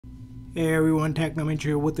Hey everyone, Technomentary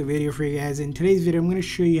here with the video for you guys. In today's video, I'm going to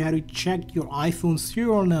show you how to check your iPhone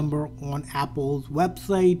serial number on Apple's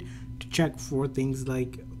website to check for things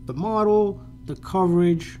like the model, the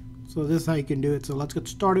coverage. So this is how you can do it. So let's get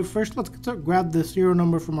started. First, grab the serial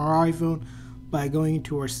number from our iPhone by going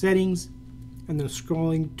into our settings and then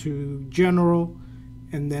scrolling to general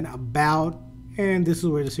and then about, and this is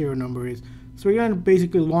where the serial number is. So we're going to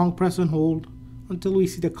basically long press and hold until we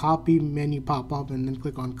see the copy menu pop up and then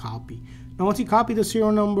click on copy. Now once you copy the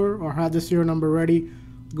serial number or have the serial number ready,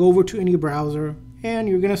 go over to any browser and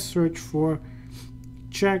you're going to search for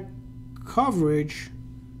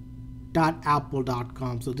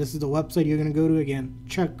checkcoverage.apple.com. So this is the website you're going to go to again,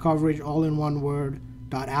 checkcoverage all in one word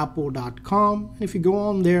 .apple.com. And if you go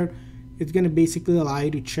on there, it's going to basically allow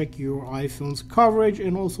you to check your iPhone's coverage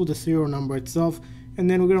and also the serial number itself. And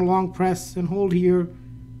then we're going to long press and hold here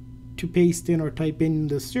to paste in or type in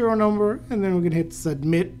the serial number, and then we're going to hit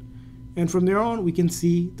submit, and from there on we can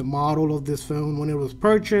see the model of this phone, when it was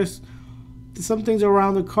purchased, some things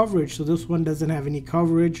around the coverage. So this one doesn't have any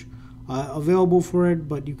coverage available for it,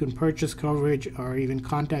 but you can purchase coverage or even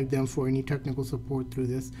contact them for any technical support through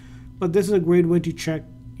this. But this is a great way to check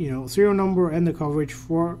serial number and the coverage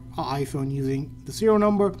for an iPhone using the serial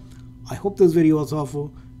number. I hope this video was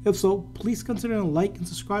helpful. If so, please consider a like and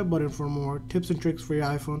subscribe button for more tips and tricks for your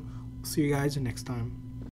iPhone. See you guys next time.